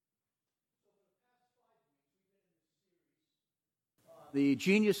The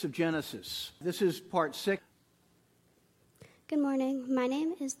Genius of Genesis. This is part 6. Good morning. My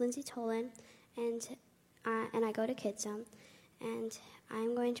name is Lindsay Tolan, and I go to Kidsom, and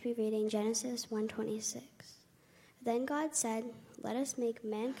I'm going to be reading Genesis 1:26. Then God said, "Let us make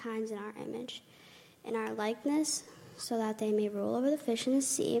mankind in our image, in our likeness, so that they may rule over the fish in the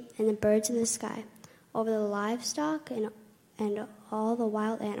sea and the birds in the sky, over the livestock and all the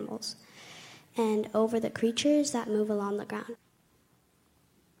wild animals, and over the creatures that move along the ground."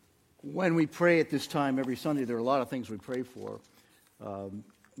 When we pray at this time every Sunday, there are a lot of things we pray for.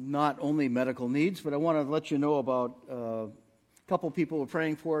 Not only medical needs, but I want to let you know about a couple people we're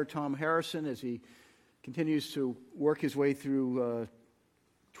praying for. Tom Harrison, as he continues to work his way through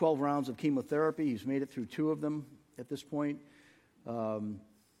 12 rounds of chemotherapy. He's made it through 2 of them at this point.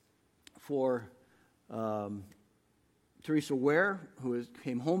 For Teresa Ware, who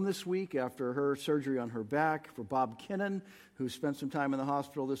came home this week after her surgery on her back. For Bob Kinnan, who spent some time in the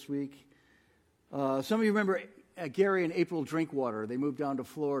hospital this week. Some of you remember Gary and April Drinkwater. They moved down to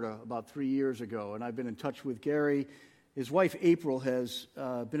Florida about 3 years ago, and I've been in touch with Gary. His wife, April, has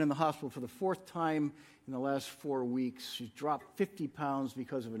been in the hospital for the 4th time in the last 4 weeks. She's dropped 50 pounds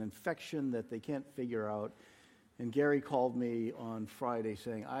because of an infection that they can't figure out. And Gary called me on Friday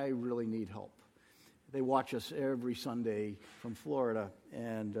saying, "I really need help." They watch us every Sunday from Florida,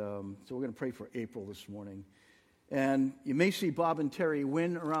 and so we're going to pray for April this morning. And you may see Bob and Terry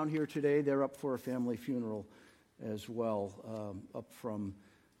Wynn around here today. They're up for a family funeral as well, up from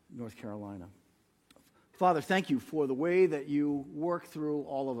North Carolina. Father, thank you for the way that you work through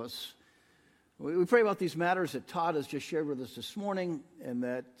all of us. We pray about these matters that Todd has just shared with us this morning, and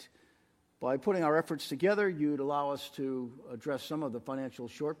that by putting our efforts together, you'd allow us to address some of the financial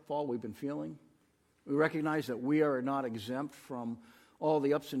shortfall we've been feeling. We recognize that we are not exempt from all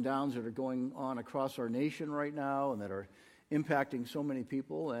the ups and downs that are going on across our nation right now and that are impacting so many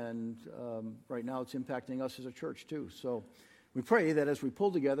people, and right now it's impacting us as a church too. So we pray that as we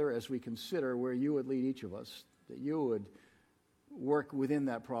pull together, as we consider where you would lead each of us, that you would work within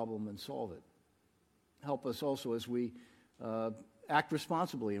that problem and solve it. Help us also as we act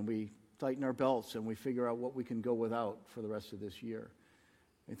responsibly and we tighten our belts and we figure out what we can go without for the rest of this year.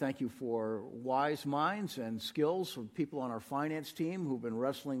 And thank you for wise minds and skills of people on our finance team who've been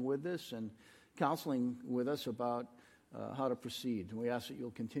wrestling with this and counseling with us about how to proceed. And we ask that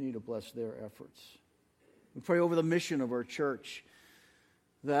you'll continue to bless their efforts. We pray over the mission of our church,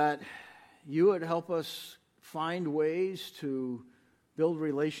 that you would help us find ways to build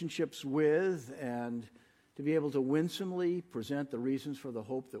relationships with and to be able to winsomely present the reasons for the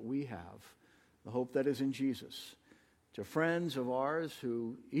hope that we have, the hope that is in Jesus, to friends of ours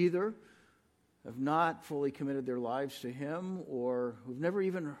who either have not fully committed their lives to him or who've never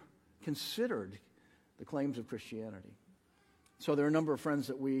even considered the claims of Christianity. So there are a number of friends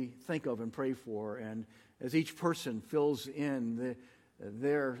that we think of and pray for, and as each person fills in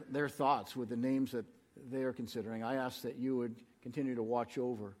their thoughts with the names that they are considering, I ask that you would continue to watch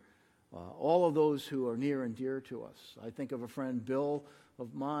over all of those who are near and dear to us. I think of a friend, Bill,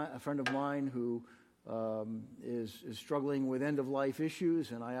 a friend of mine who is struggling with end-of-life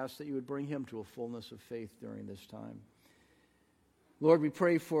issues, and I ask that you would bring him to a fullness of faith during this time. Lord, we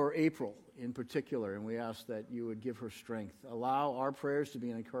pray for April in particular, and we ask that you would give her strength. Allow our prayers to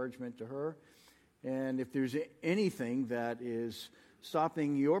be an encouragement to her, and if there's anything that is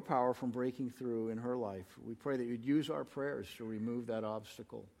stopping your power from breaking through in her life, we pray that you'd use our prayers to remove that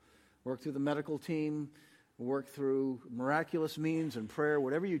obstacle. Work through the medical team, work through miraculous means and prayer,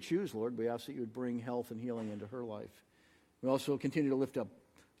 whatever you choose, Lord. We ask that you would bring health and healing into her life. We also continue to lift up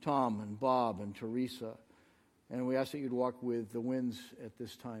Tom and Bob and Teresa, and we ask that you'd walk with the Winds at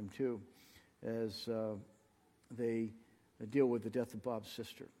this time too, as they deal with the death of Bob's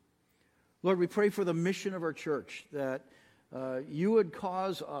sister. Lord, we pray for the mission of our church, that you would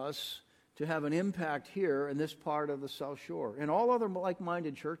cause us to have an impact here in this part of the South Shore and all other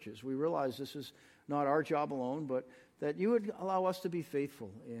like-minded churches. We realize this is not our job alone, but that you would allow us to be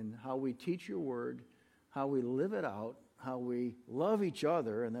faithful in how we teach your word, how we live it out, how we love each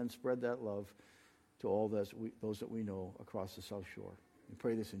other, and then spread that love to all those that we know across the South Shore. We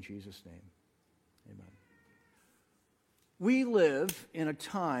pray this in Jesus' name. Amen. We live in a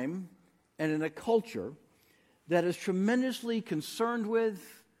time and in a culture that is tremendously concerned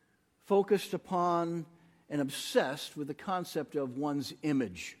with, focused upon, and obsessed with the concept of one's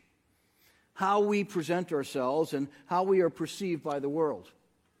image, how we present ourselves and how we are perceived by the world.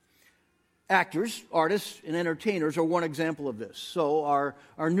 Actors, artists, and entertainers are one example of this. So our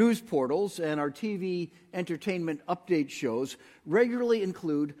news portals and our TV entertainment update shows regularly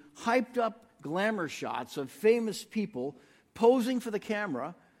include hyped-up glamour shots of famous people posing for the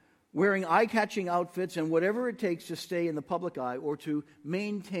camera, wearing eye-catching outfits, and whatever it takes to stay in the public eye or to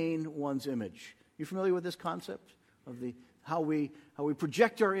maintain one's image. You familiar with this concept of how we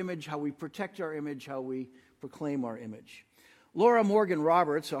project our image, how we protect our image, how we proclaim our image? Laura Morgan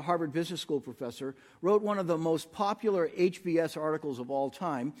Roberts, a Harvard Business School professor, wrote one of the most popular HBS articles of all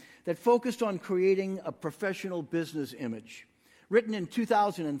time that focused on creating a professional business image. Written in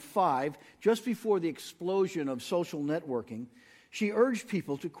 2005, just before the explosion of social networking, she urged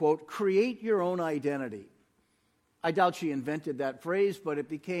people to, quote, create your own identity. I doubt she invented that phrase, but it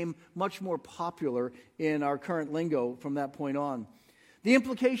became much more popular in our current lingo from that point on. The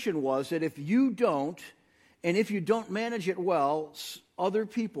implication was that if you don't manage it well, other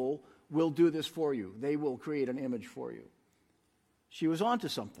people will do this for you. They will create an image for you. She was onto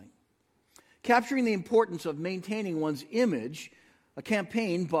something. Capturing the importance of maintaining one's image, a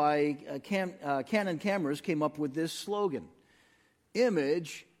campaign by Canon Cameras came up with this slogan: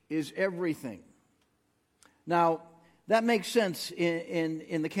 image is everything. Now, that makes sense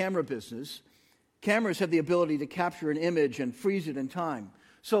in the camera business. Cameras have the ability to capture an image and freeze it in time.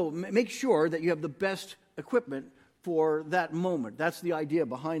 So make sure that you have the best equipment for that moment. That's the idea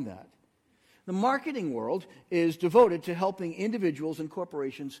behind that. The marketing world is devoted to helping individuals and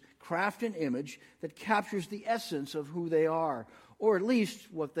corporations craft an image that captures the essence of who they are, or at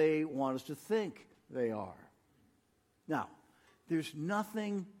least what they want us to think they are. Now, there's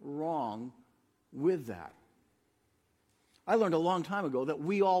nothing wrong with that. I learned a long time ago that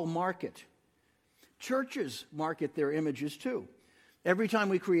we all market. Churches market their images too. Every time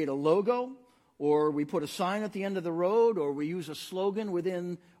we create a logo, or we put a sign at the end of the road, or we use a slogan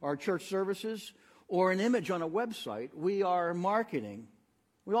within our church services, or an image on a website, we are marketing.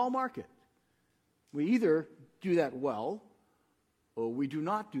 We all market. We either do that well, or we do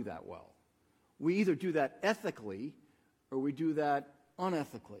not do that well. We either do that ethically, or we do that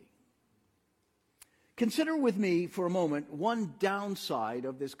unethically. Consider with me for a moment one downside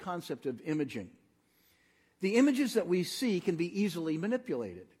of this concept of imaging. The images that we see can be easily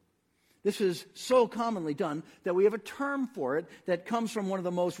manipulated. This is so commonly done that we have a term for it that comes from one of the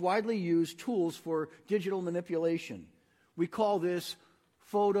most widely used tools for digital manipulation. We call this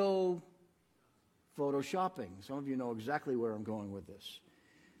photoshopping. Some of you know exactly where I'm going with this.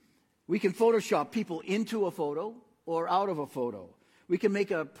 We can Photoshop people into a photo or out of a photo. We can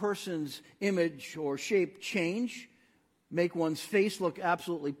make a person's image or shape change, make one's face look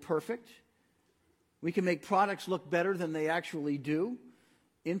absolutely perfect. We can make products look better than they actually do,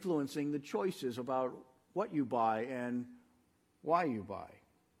 influencing the choices about what you buy and why you buy.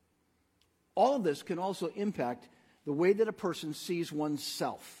 All of this can also impact the way that a person sees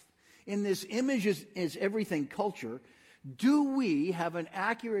oneself. In this image is everything culture, do we have an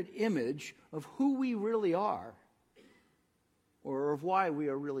accurate image of who we really are, or of why we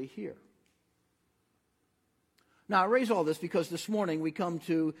are really here? Now, I raise all this because this morning we come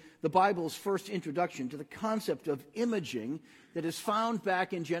to the Bible's first introduction to the concept of imaging that is found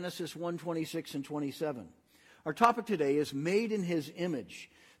back in Genesis 1:26 and 27. Our topic today is Made in His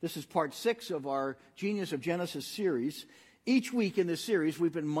Image. This is part 6 of our Genius of Genesis series. Each week in this series,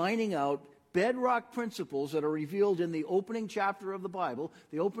 we've been mining out bedrock principles that are revealed in the opening chapter of the Bible,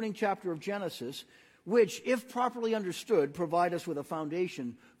 the opening chapter of Genesis, which, if properly understood, provide us with a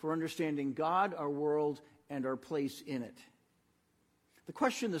foundation for understanding God, our world, and our place in it. The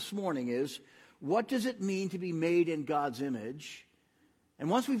question this morning is, what does it mean to be made in God's image? And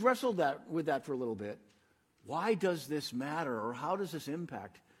once we've wrestled with that for a little bit, why does this matter, or how does this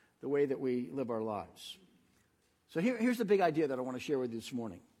impact the way that we live our lives? So here's the big idea that I want to share with you this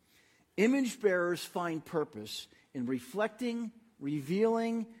morning. Image bearers find purpose in reflecting,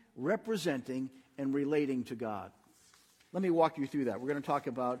 revealing, representing, and relating to God. Let me walk you through that. We're going to talk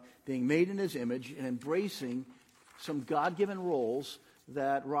about being made in His image and embracing some God-given roles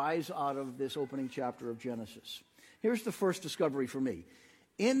that rise out of this opening chapter of Genesis. Here's the first discovery for me.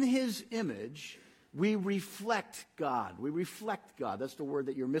 In His image, we reflect God. We reflect God. That's the word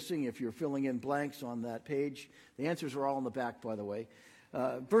that you're missing if you're filling in blanks on that page. The answers are all in the back, by the way.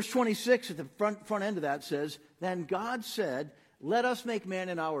 Verse 26 at the front end of that says, "Then God said, 'Let us make man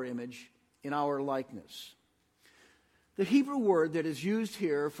in our image, in our likeness.'" The Hebrew word that is used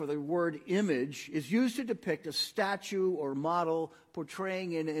here for the word image is used to depict a statue or model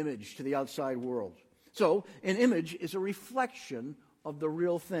portraying an image to the outside world. So, an image is a reflection of the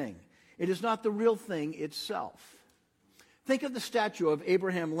real thing. It is not the real thing itself. Think of the statue of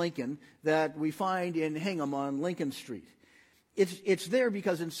Abraham Lincoln that we find in Hingham on Lincoln Street. It's there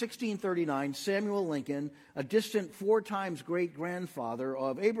because in 1639, Samuel Lincoln, a distant 4 times great-grandfather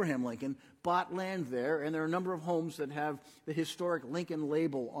of Abraham Lincoln, bought land there, and there are a number of homes that have the historic Lincoln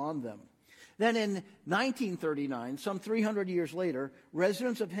label on them. Then in 1939, some 300 years later,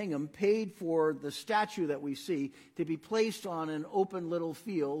 residents of Hingham paid for the statue that we see to be placed on an open little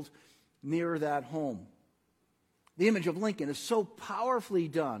field near that home. The image of Lincoln is so powerfully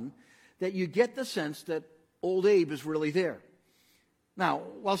done that you get the sense that old Abe is really there. Now,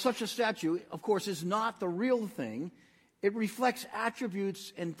 while such a statue, of course, is not the real thing, it reflects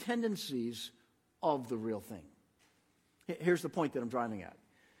attributes and tendencies of the real thing. Here's the point that I'm driving at.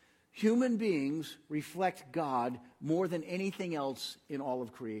 Human beings reflect God more than anything else in all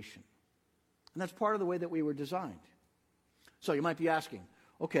of creation. And that's part of the way that we were designed. So you might be asking,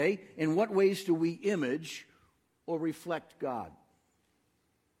 okay, in what ways do we image or reflect God?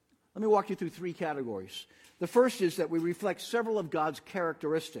 Let me walk you through 3 categories. The first is that we reflect several of God's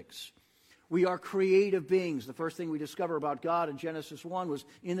characteristics. We are creative beings. The first thing we discover about God in Genesis 1 was,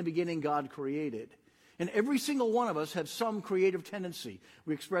 in the beginning, God created. And every single one of us has some creative tendency.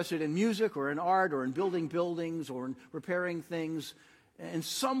 We express it in music or in art or in building buildings or in repairing things. In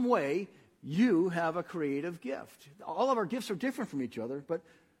some way, you have a creative gift. All of our gifts are different from each other, but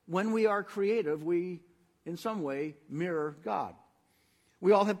when we are creative, we, in some way, mirror God.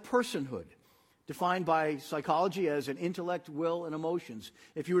 We all have personhood, defined by psychology as an intellect, will, and emotions.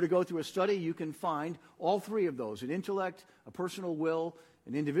 If you were to go through a study, you can find all 3 of those: an intellect, a personal will,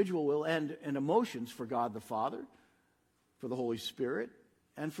 an individual will, and emotions for God the Father, for the Holy Spirit,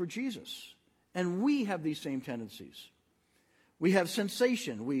 and for Jesus. And we have these same tendencies. We have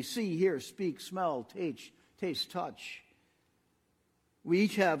sensation. We see, hear, speak, smell, taste, touch. We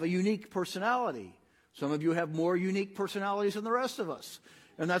each have a unique personality. Some of you have more unique personalities than the rest of us,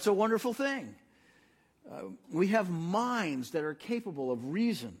 and that's a wonderful thing. We have minds that are capable of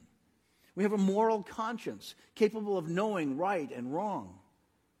reason. We have a moral conscience, capable of knowing right and wrong.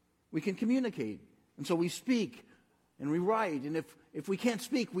 We can communicate, and so we speak and we write, and if we can't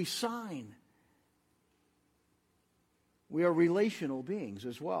speak, we sign. We are relational beings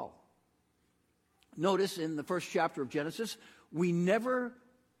as well. Notice in the first chapter of Genesis, we never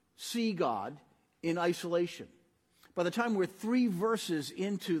see God in isolation. By the time we're 3 verses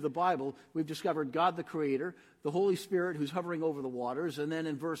into the Bible, we've discovered God the Creator, the Holy Spirit who's hovering over the waters, and then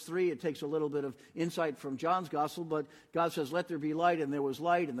in verse 3 it takes a little bit of insight from John's Gospel, but God says, let there be light, and there was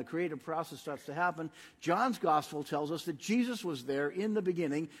light, and the creative process starts to happen. John's Gospel tells us that Jesus was there in the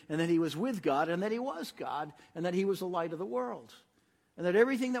beginning, and that he was with God, and that he was God, and that he was the light of the world, and that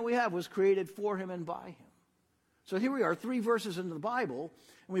everything that we have was created for him and by him. So here we are, 3 verses into the Bible,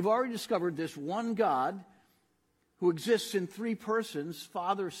 and we've already discovered this one God who exists in 3 persons,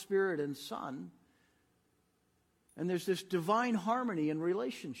 Father, Spirit, and Son. And there's this divine harmony in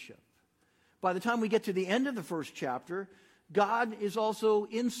relationship. By the time we get to the end of the first chapter, God is also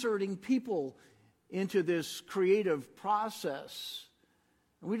inserting people into this creative process.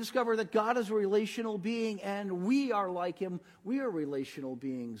 And we discover that God is a relational being, and we are like him. We are relational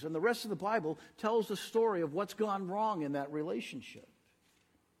beings. And the rest of the Bible tells the story of what's gone wrong in that relationship.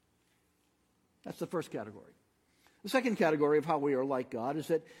 That's the first category. The second category of how we are like God is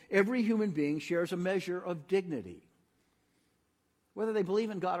that every human being shares a measure of dignity, whether they believe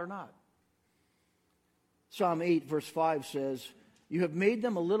in God or not. Psalm 8, verse 5 says, you have made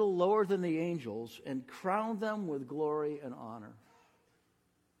them a little lower than the angels and crowned them with glory and honor.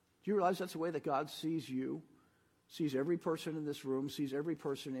 Do you realize that's the way that God sees you, sees every person in this room, sees every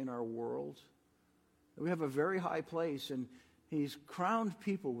person in our world? We have a very high place, and he's crowned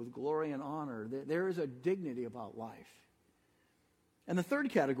people with glory and honor. There is a dignity about life. And the third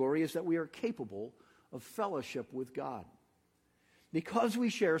category is that we are capable of fellowship with God. Because we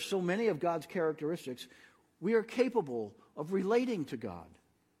share so many of God's characteristics, we are capable of relating to God.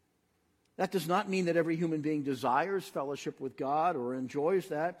 That does not mean that every human being desires fellowship with God or enjoys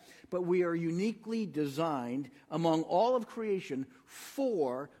that, but we are uniquely designed among all of creation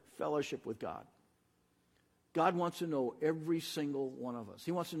for fellowship with God. God wants to know every single one of us.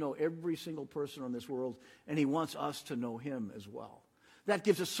 He wants to know every single person in this world, and he wants us to know him as well. That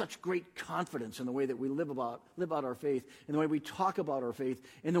gives us such great confidence in the way that we live out our faith, in the way we talk about our faith,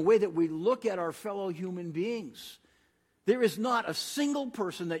 in the way that we look at our fellow human beings. There is not a single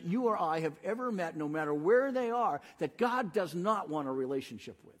person that you or I have ever met, no matter where they are, that God does not want a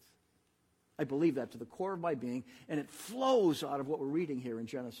relationship with. I believe that to the core of my being, and it flows out of what we're reading here in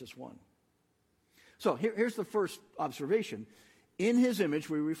Genesis 1. So here's the first observation. In his image,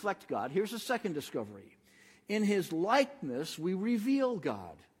 we reflect God. Here's the second discovery. In his likeness, we reveal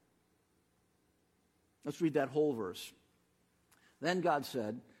God. Let's read that whole verse. Then God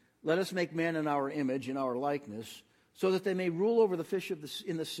said, "Let us make man in our image, in our likeness, so that they may rule over the fish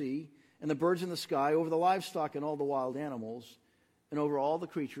in the sea, and the birds in the sky, over the livestock and all the wild animals, and over all the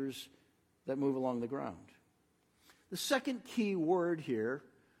creatures that move along the ground." The second key word here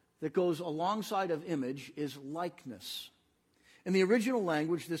that goes alongside of image is likeness. In the original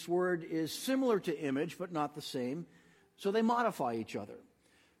language, this word is similar to image, but not the same, so they modify each other.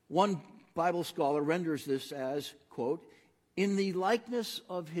 One Bible scholar renders this as, quote, "in the likeness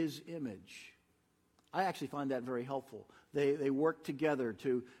of his image." I actually find that very helpful. They work together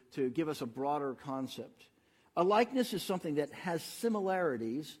to give us a broader concept. A likeness is something that has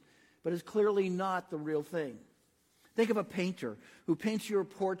similarities, but is clearly not the real thing. Think of a painter who paints your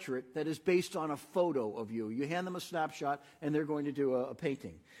portrait that is based on a photo of you. You hand them a snapshot, and they're going to do a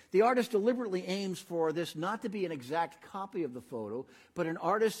painting. The artist deliberately aims for this not to be an exact copy of the photo, but an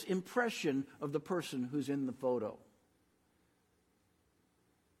artist's impression of the person who's in the photo.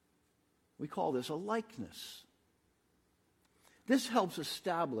 We call this a likeness. This helps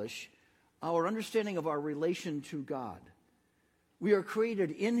establish our understanding of our relation to God. We are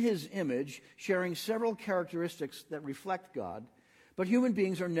created in His image, sharing several characteristics that reflect God, but human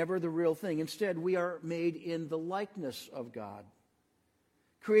beings are never the real thing. Instead, we are made in the likeness of God.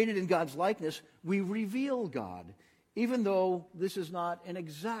 Created in God's likeness, we reveal God, even though this is not an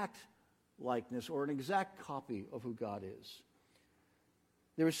exact likeness or an exact copy of who God is.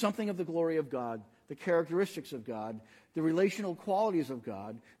 There is something of the glory of God, the characteristics of God, the relational qualities of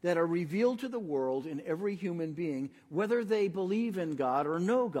God that are revealed to the world in every human being, whether they believe in God or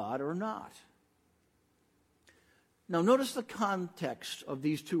know God or not. Now, notice the context of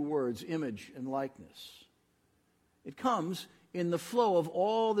these two words, image and likeness. It comes in the flow of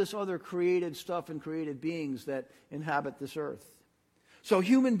all this other created stuff and created beings that inhabit this earth. So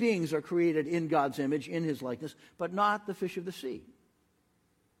human beings are created in God's image, in His likeness, but not the fish of the sea.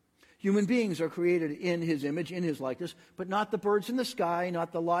 Human beings are created in His image, in His likeness, but not the birds in the sky,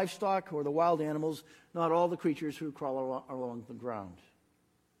 not the livestock or the wild animals, not all the creatures who crawl along the ground.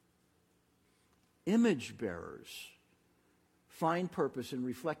 Image bearers find purpose in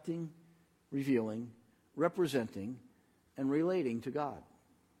reflecting, revealing, representing, and relating to God.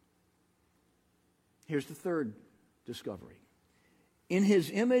 Here's the third discovery. In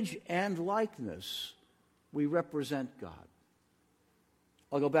His image and likeness, we represent God.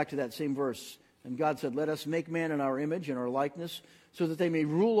 I'll go back to that same verse. And God said, "Let us make man in our image and our likeness, so that they may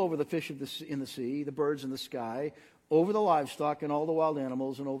rule over the fish in the sea, the birds in the sky, over the livestock and all the wild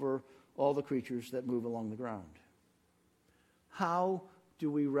animals, and over all the creatures that move along the ground." How do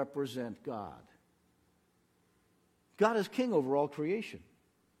we represent God? God is king over all creation.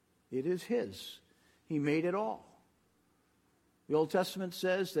 It is His. He made it all. The Old Testament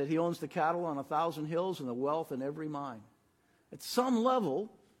says that He owns the cattle on 1,000 hills and the wealth in every mine. At some level,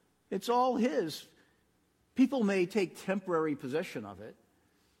 it's all His. People may take temporary possession of it.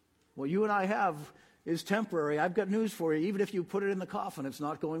 What you and I have is temporary. I've got news for you. Even if you put it in the coffin, it's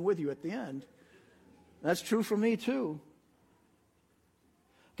not going with you at the end. That's true for me too.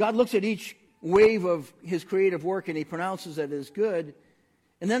 God looks at each wave of His creative work and He pronounces it as good.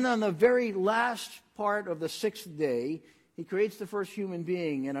 And then on the very last part of the sixth day, He creates the first human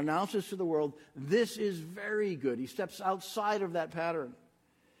being and announces to the world, "This is very good." He steps outside of that pattern.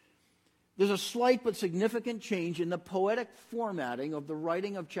 There's a slight but significant change in the poetic formatting of the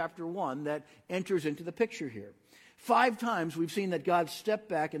writing of chapter 1 that enters into the picture here. 5 times we've seen that God stepped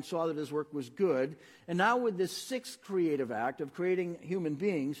back and saw that His work was good. And now with this 6th creative act of creating human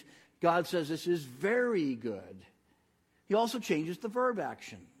beings, God says this is very good. He also changes the verb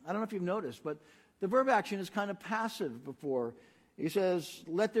action. I don't know if you've noticed, but the verb action is kind of passive before. He says,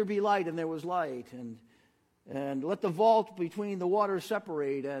 "Let there be light," and there was light. And "let the vault between the waters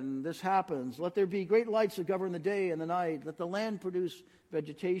separate," and this happens. "Let there be great lights that govern the day and the night. Let the land produce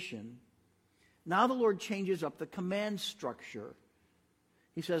vegetation." Now the Lord changes up the command structure.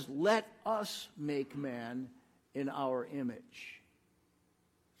 He says, "Let us make man in our image."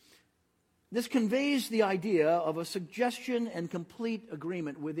 This conveys the idea of a suggestion and complete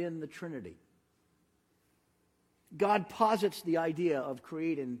agreement within the Trinity. God posits the idea of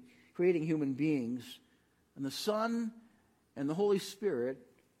creating human beings, and the Son and the Holy Spirit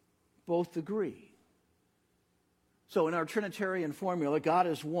both agree. So in our Trinitarian formula, God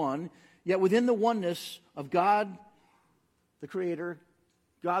is one, yet within the oneness of God, the Creator,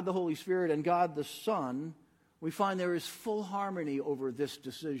 God the Holy Spirit, and God the Son, we find there is full harmony over this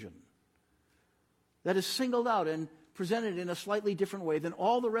decision. That is singled out and presented in a slightly different way than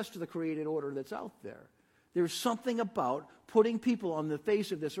all the rest of the created order that's out there. There's something about putting people on the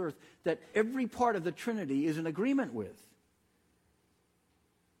face of this earth that every part of the Trinity is in agreement with.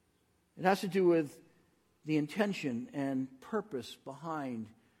 It has to do with the intention and purpose behind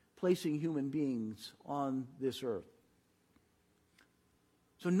placing human beings on this earth.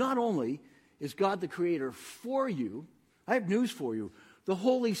 So not only is God the Creator for you, I have news for you. The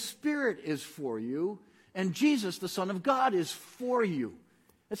Holy Spirit is for you, and Jesus, the Son of God, is for you.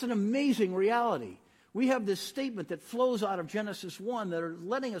 It's an amazing reality. We have this statement that flows out of Genesis 1 that are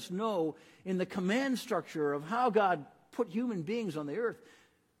letting us know in the command structure of how God put human beings on the earth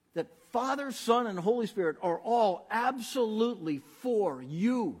that Father, Son, and Holy Spirit are all absolutely for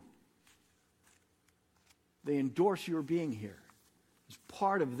you. They endorse your being here. It's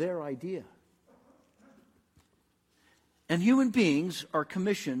part of their idea. And human beings are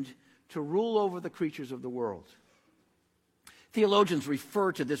commissioned to rule over the creatures of the world. Theologians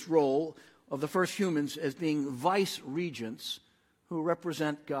refer to this role of the first humans as being vice-regents who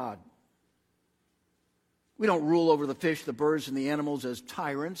represent God. We don't rule over the fish, the birds, and the animals as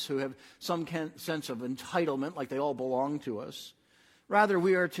tyrants who have some sense of entitlement, like they all belong to us. Rather,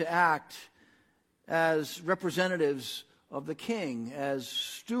 we are to act as representatives of the King, as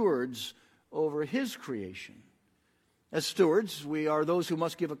stewards over his creation. As stewards, we are those who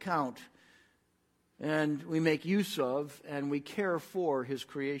must give account, and we make use of and we care for his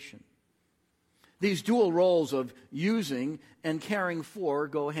creation. These dual roles of using and caring for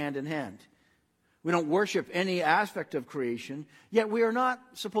go hand in hand. We don't worship any aspect of creation, yet we are not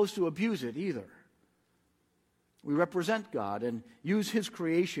supposed to abuse it either. We represent God and use his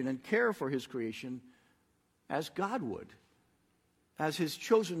creation and care for his creation as God would, as his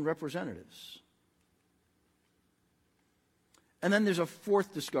chosen representatives. And then there's a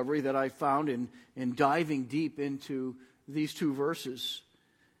fourth discovery that I found in diving deep into these two verses.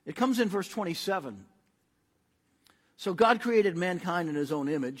 It comes in verse 27. So God created mankind in his own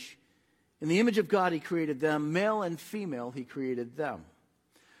image. In the image of God he created them. Male and female he created them.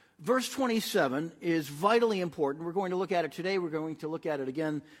 Verse 27 is vitally important. We're going to look at it today. We're going to look at it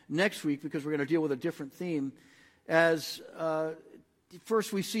again next week because we're going to deal with a different theme. As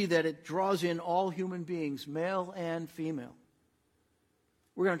first we see that it draws in all human beings, male and female.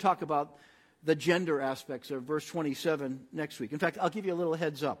 We're going to talk about the gender aspects of verse 27 next week. In fact, I'll give you a little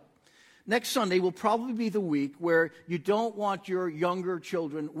heads up. Next Sunday will probably be the week where you don't want your younger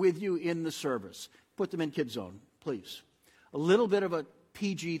children with you in the service. Put them in Kids Zone, please. A little bit of a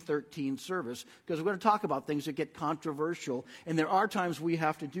PG-13 service because we're going to talk about things that get controversial, and there are times we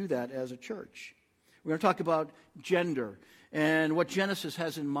have to do that as a church. We're going to talk about gender and what Genesis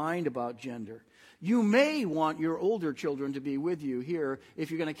has in mind about gender. You may want your older children to be with you here if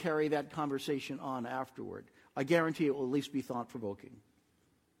you're going to carry that conversation on afterward. I guarantee it will at least be thought-provoking.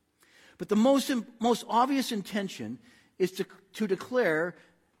 But the most obvious intention is to declare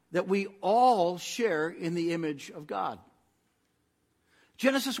that we all share in the image of God.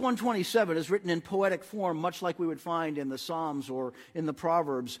 Genesis 1:27 is written in poetic form, much like we would find in the Psalms or in the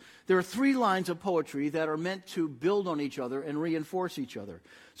Proverbs. There are 3 lines of poetry that are meant to build on each other and reinforce each other.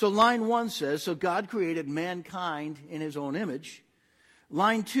 So line 1 says, so God created mankind in his own image.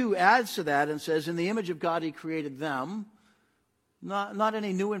 Line 2 adds to that and says, in the image of God he created them. Not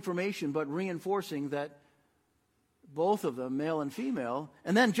any new information, but reinforcing that both of them, male and female.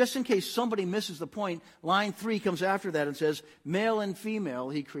 And then, just in case somebody misses the point, line 3 comes after that and says, male and female,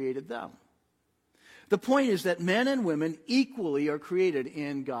 he created them. The point is that men and women equally are created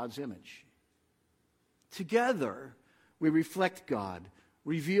in God's image. Together, we reflect God,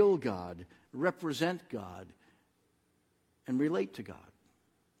 reveal God, represent God, and relate to God.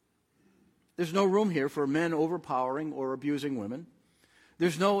 There's no room here for men overpowering or abusing women.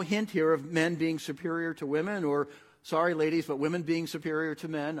 There's no hint here of men being superior to women or, sorry ladies, but women being superior to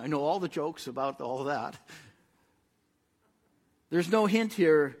men. I know all the jokes about all that. There's no hint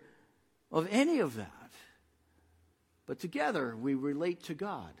here of any of that. But together we relate to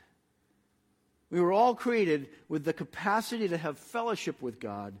God. We were all created with the capacity to have fellowship with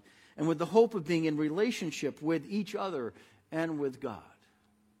God and with the hope of being in relationship with each other and with God.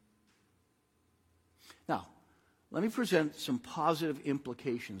 Now, let me present some positive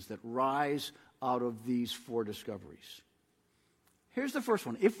implications that rise out of these 4 discoveries. Here's the first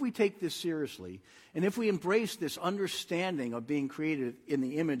one. If we take this seriously, and if we embrace this understanding of being created in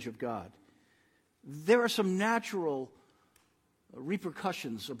the image of God, there are some natural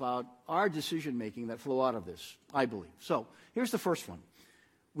repercussions about our decision-making that flow out of this, I believe. So, here's the first one.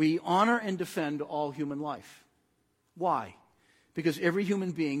 We honor and defend all human life. Why? Because every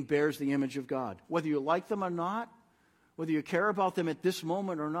human being bears the image of God. Whether you like them or not, whether you care about them at this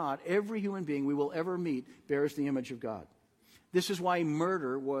moment or not, every human being we will ever meet bears the image of God. This is why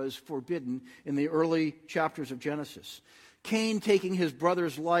murder was forbidden in the early chapters of Genesis. Cain taking his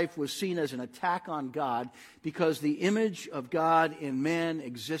brother's life was seen as an attack on God because the image of God in man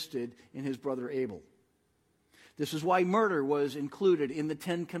existed in his brother Abel. This is why murder was included in the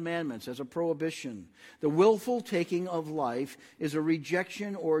Ten Commandments as a prohibition. The willful taking of life is a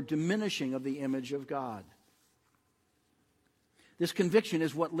rejection or diminishing of the image of God. This conviction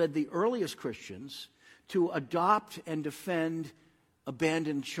is what led the earliest Christians to adopt and defend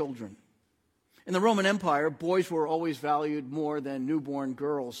abandoned children. In the Roman Empire, boys were always valued more than newborn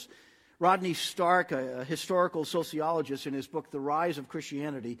girls. Rodney Stark, a historical sociologist, in his book The Rise of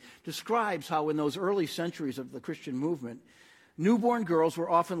Christianity, describes how in those early centuries of the Christian movement, newborn girls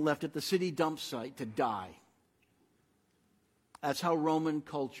were often left at the city dump site to die. That's how Roman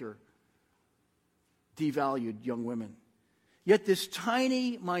culture devalued young women. Yet this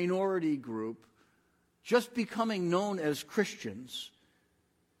tiny minority group, just becoming known as Christians,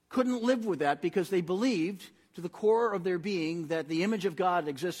 couldn't live with that because they believed to the core of their being that the image of God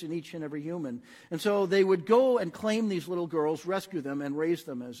exists in each and every human. And so they would go and claim these little girls, rescue them, and raise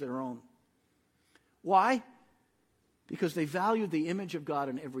them as their own. Why? Because they valued the image of God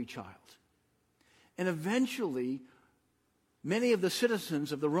in every child. And eventually, many of the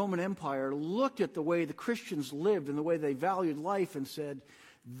citizens of the Roman Empire looked at the way the Christians lived and the way they valued life and said,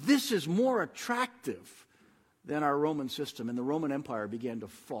 this is more attractive than our Roman system. And the Roman Empire began to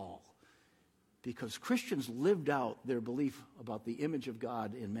fall because Christians lived out their belief about the image of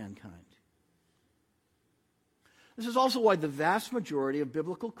God in mankind. This is also why the vast majority of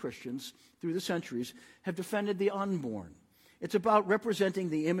biblical Christians through the centuries have defended the unborn. It's about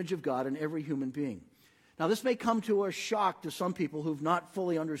representing the image of God in every human being. Now, this may come to a shock to some people who've not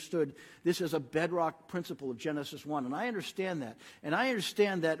fully understood this as a bedrock principle of Genesis 1. And I understand that. And I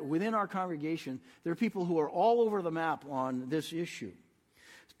understand that within our congregation, there are people who are all over the map on this issue.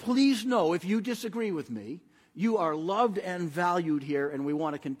 Please know, if you disagree with me, you are loved and valued here, and we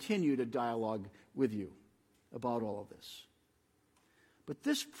want to continue to dialogue with you about all of this. But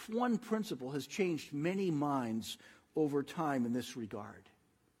this one principle has changed many minds over time in this regard.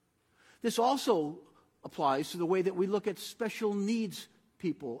 This also applies to the way that we look at special needs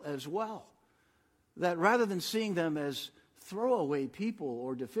people as well. That rather than seeing them as throwaway people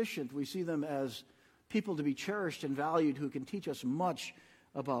or deficient, we see them as people to be cherished and valued who can teach us much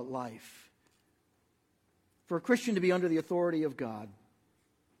about life. For a Christian to be under the authority of God,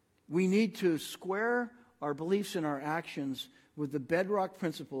 we need to square our beliefs and our actions with the bedrock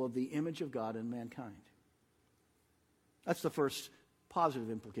principle of the image of God in mankind. That's the first positive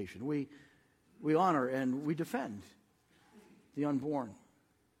implication. We honor and we defend the unborn.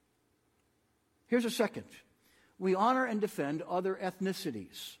 Here's a second. We honor and defend other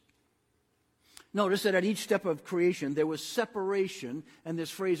ethnicities. Notice that at each step of creation there was separation, and this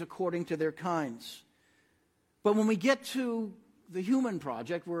phrase, according to their kinds. But when we get to the human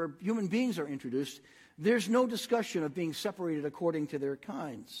project, where human beings are introduced, there's no discussion of being separated according to their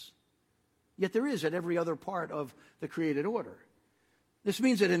kinds. Yet there is at every other part of the created order. This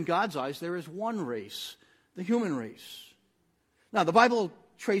means that in God's eyes there is one race, the human race. Now, the Bible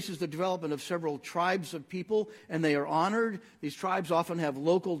traces the development of several tribes of people, and they are honored. These tribes often have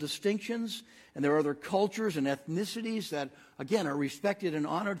local distinctions, and there are other cultures and ethnicities that, again, are respected and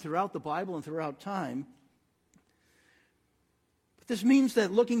honored throughout the Bible and throughout time. But this means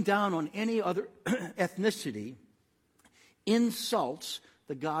that looking down on any other ethnicity insults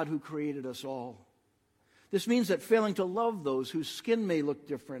the God who created us all. This means that failing to love those whose skin may look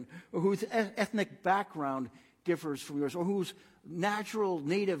different, or whose ethnic background differs from yours, or whose natural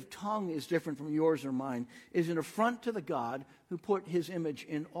native tongue is different from yours or mine, is an affront to the God who put his image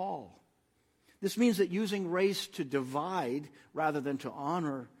in all. This means that using race to divide rather than to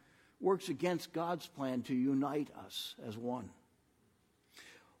honor works against God's plan to unite us as one.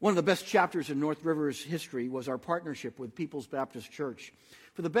 One of the best chapters in North River's history was our partnership with People's Baptist Church.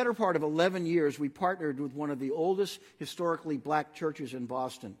 For the better part of 11 years, we partnered with one of the oldest historically black churches in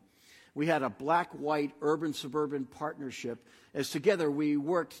Boston. We had a black-white urban-suburban partnership as together we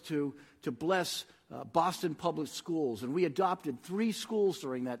worked to bless Boston public schools. And we adopted 3 schools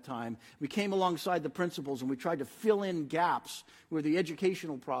during that time. We came alongside the principals and we tried to fill in gaps where the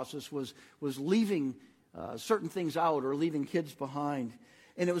educational process was leaving certain things out or leaving kids behind.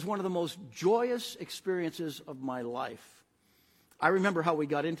 And it was one of the most joyous experiences of my life. I remember how we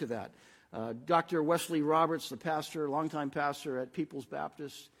got into that. Dr. Wesley Roberts, the pastor, longtime pastor at People's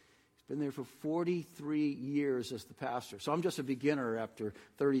Baptist, he's been there for 43 years as the pastor. So I'm just a beginner after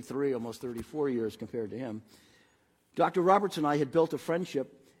 33, almost 34 years compared to him. Dr. Roberts and I had built a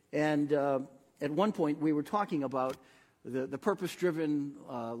friendship, and at one point we were talking about the purpose-driven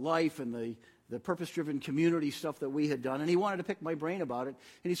life and the purpose-driven community stuff that we had done, and he wanted to pick my brain about it.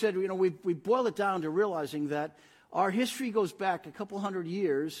 And he said, we boil it down to realizing that our history goes back a couple hundred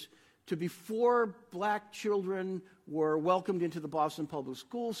years to before black children were welcomed into the Boston public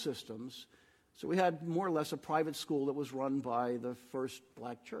school systems. So we had more or less a private school that was run by the first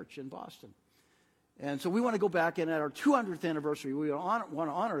black church in Boston. And so we want to go back, and at our 200th anniversary, we want to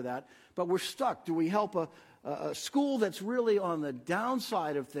honor that, but we're stuck. Do we help a school that's really on the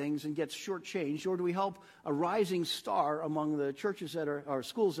downside of things and gets shortchanged, or do we help a rising star among the churches or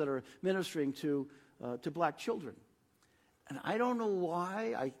schools that are ministering to black children? And I don't know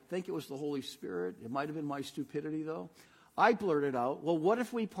why. I think it was the Holy Spirit. It might have been my stupidity, though. I blurted out, well, what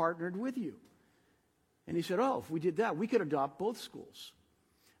if we partnered with you? And he said, if we did that, we could adopt both schools.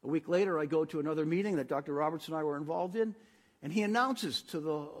 A week later, I go to another meeting that Dr. Roberts and I were involved in, and he announces to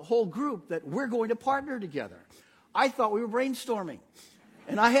the whole group that we're going to partner together. I thought we were brainstorming.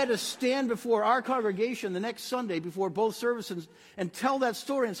 And I had to stand before our congregation the next Sunday before both services and tell that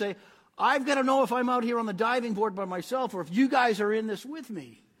story and say, I've got to know if I'm out here on the diving board by myself or if you guys are in this with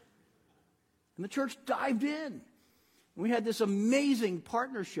me. And the church dived in. We had this amazing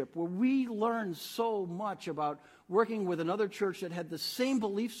partnership where we learned so much about working with another church that had the same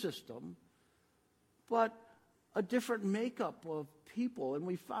belief system, but a different makeup of people. And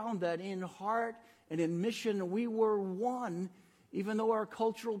we found that in heart and in mission, we were one, even though our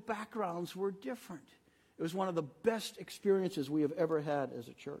cultural backgrounds were different. It was one of the best experiences we have ever had as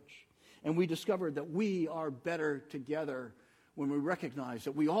a church. And we discovered that we are better together when we recognize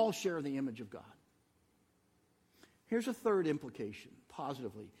that we all share the image of God. Here's a third implication,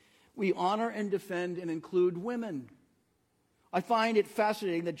 positively. We honor and defend and include women. I find it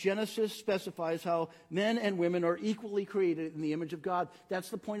fascinating that Genesis specifies how men and women are equally created in the image of God. That's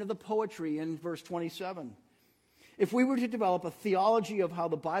the point of the poetry in verse 27. If we were to develop a theology of how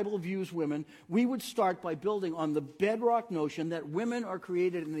the Bible views women, we would start by building on the bedrock notion that women are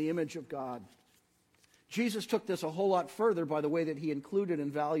created in the image of God. Jesus took this a whole lot further by the way that he included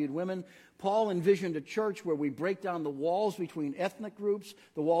and valued women. Paul envisioned a church where we break down the walls between ethnic groups,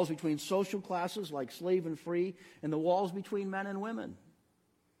 the walls between social classes like slave and free, and the walls between men and women.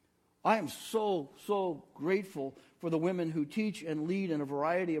 I am so grateful for the women who teach and lead in a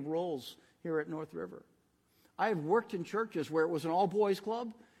variety of roles here at North River. I have worked in churches where it was an all-boys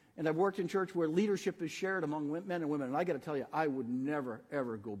club, and I've worked in church where leadership is shared among men and women. And I got to tell you, I would never,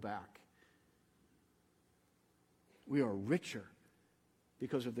 ever go back. We are richer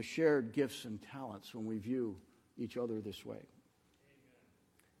because of the shared gifts and talents when we view each other this way.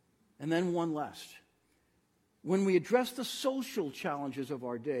 And then one last. When we address the social challenges of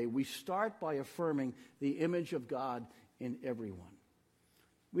our day, we start by affirming the image of God in everyone.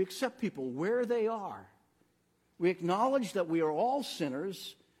 We accept people where they are. We acknowledge that we are all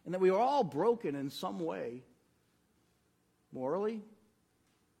sinners and that we are all broken in some way, morally,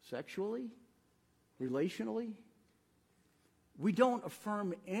 sexually, relationally. We don't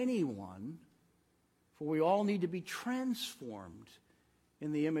affirm anyone, for we all need to be transformed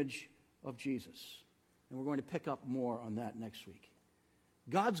in the image of Jesus. And we're going to pick up more on that next week.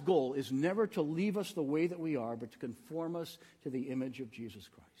 God's goal is never to leave us the way that we are, but to conform us to the image of Jesus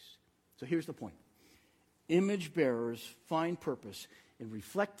Christ. So here's the point. Image bearers find purpose in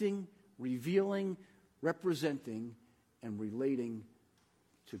reflecting, revealing, representing, and relating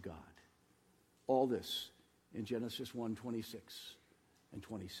to God. All this in Genesis 1:26 and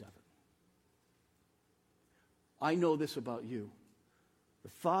 27. I know this about you. The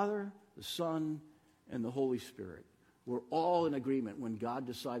Father, the Son, and the Holy Spirit were all in agreement when God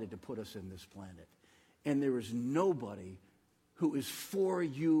decided to put us in this planet. And there is nobody who is for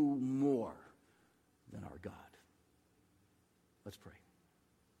you more than our God. Let's pray.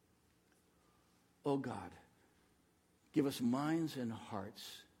 Oh God, give us minds and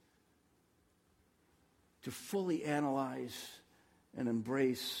hearts to fully analyze and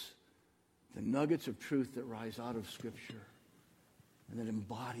embrace the nuggets of truth that rise out of Scripture and that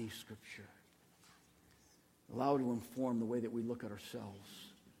embody Scripture. Allow it to inform the way that we look at ourselves,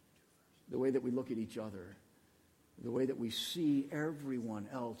 the way that we look at each other, the way that we see everyone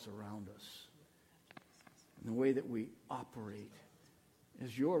else around us, and the way that we operate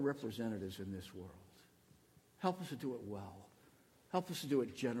as your representatives in this world. Help us to do it well. Help us to do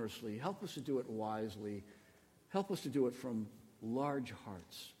it generously. Help us to do it wisely. Help us to do it from large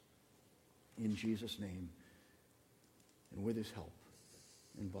hearts. In Jesus' name, and with his help,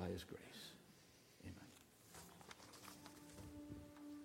 and by his grace.